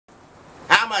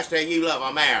much do you love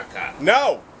America?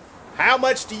 No. How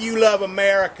much do you love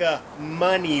America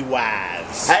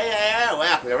money-wise? Hey,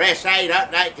 welcome to the Rest Aid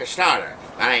Update Kickstarter.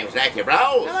 My name's Nicky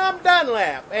Bros. And I'm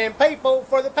Dunlap. And people,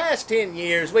 for the past 10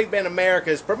 years, we've been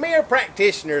America's premier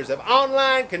practitioners of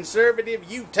online conservative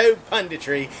YouTube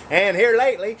punditry and, here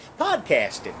lately,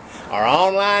 podcasting. Our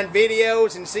online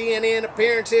videos and CNN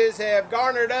appearances have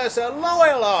garnered us a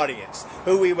loyal audience,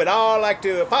 who we would all like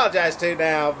to apologize to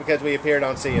now because we appeared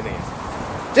on CNN.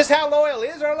 Just how loyal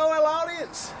is our loyal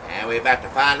audience? And we're about to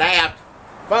find out.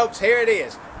 Folks, here it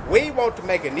is. We want to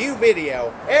make a new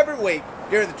video every week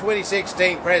during the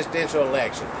 2016 presidential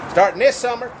election. Starting this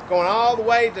summer, going all the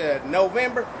way to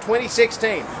November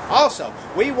 2016. Also,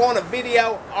 we want to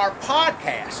video our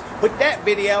podcast. Put that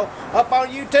video up on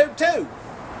YouTube too.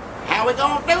 How we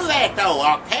gonna do that though?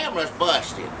 Our camera's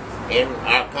busted and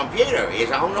our computer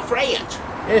is on the fridge.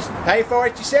 Just pay for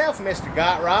it yourself, Mr.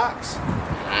 Got Rocks.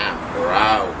 I'm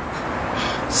broke.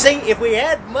 See, if we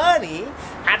had money,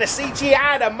 I'd have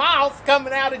CGI'd a mouth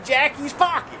coming out of Jackie's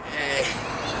pocket.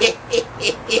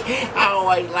 I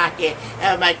always like it.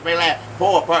 That makes me laugh.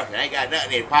 Poor person ain't got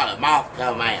nothing in his pocket. Mouth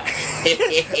come out.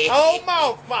 Oh,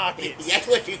 mouth pockets. That's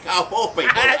what you call poor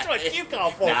people. That's what you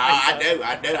call poor people. No, I do.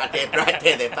 I did right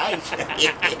to their face.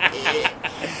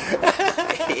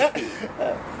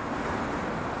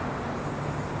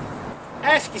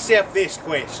 Ask yourself this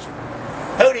question.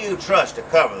 Who do you trust to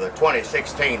cover the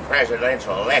 2016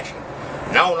 presidential election?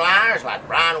 Known liars like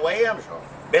Brian Williams or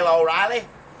Bill O'Reilly?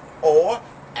 Or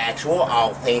actual,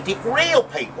 authentic, real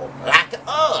people like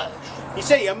us? You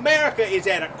see, America is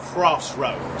at a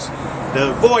crossroads.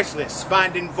 The voiceless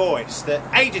finding voice, the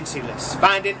agencyless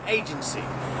finding agency,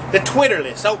 the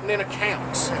Twitterless opening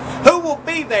accounts. Who will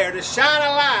be there to shine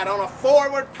a light on a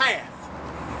forward path?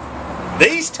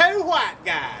 These two white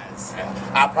guys.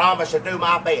 I promise to do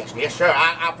my best. Yes, sir.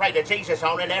 I pray to Jesus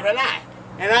on it every night.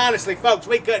 And honestly, folks,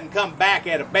 we couldn't come back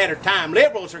at a better time.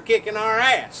 Liberals are kicking our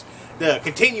ass. The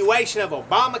continuation of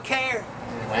Obamacare.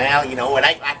 Well, you know, it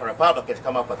ain't like the Republicans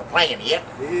come up with a plan yet.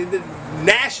 The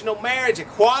national marriage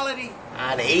equality.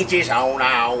 To each his own,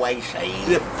 I always say.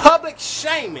 The public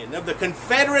shaming of the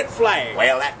Confederate flag.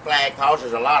 Well, that flag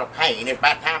causes a lot of pain. It's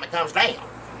about time it comes down.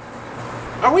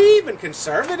 Are we even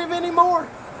conservative anymore?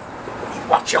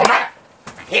 Watch your mouth.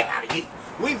 The hell out of you.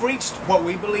 We've reached what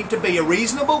we believe to be a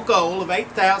reasonable goal of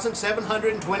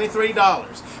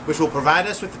 $8,723, which will provide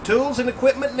us with the tools and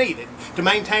equipment needed to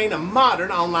maintain a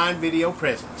modern online video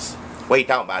presence. We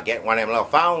talking about getting one of them little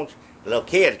phones. The little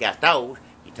kids got those.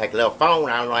 You take a little phone,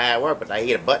 I don't know how it works, but they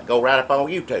hit a button, go right up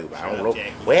on YouTube. I don't know.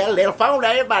 Well, little phone,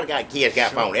 everybody got kids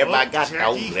got phone. Everybody got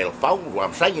those little phones. What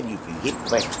I'm saying, you can hit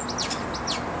the button.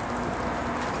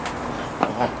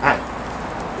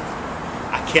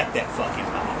 I kept that fucking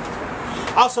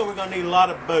phone. Also, we're going to need a lot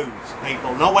of booze,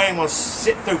 people. No way I'm going to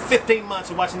sit through 15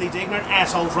 months of watching these ignorant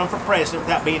assholes run for president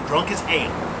without being drunk as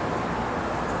hell.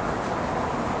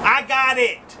 I got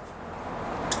it.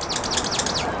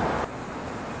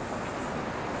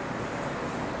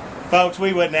 Folks,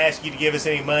 we wouldn't ask you to give us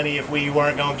any money if we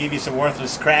weren't going to give you some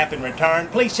worthless crap in return.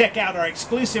 Please check out our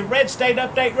exclusive Red State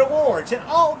Update rewards at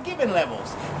all giving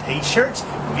levels. T-shirts,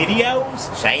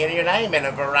 videos. Saying your name in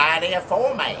a variety of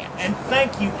formats. And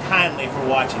thank you kindly for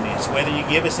watching this, whether you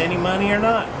give us any money or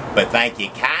not. But thank you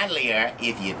kindlier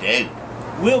if you do.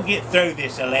 We'll get through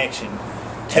this election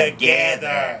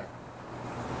together.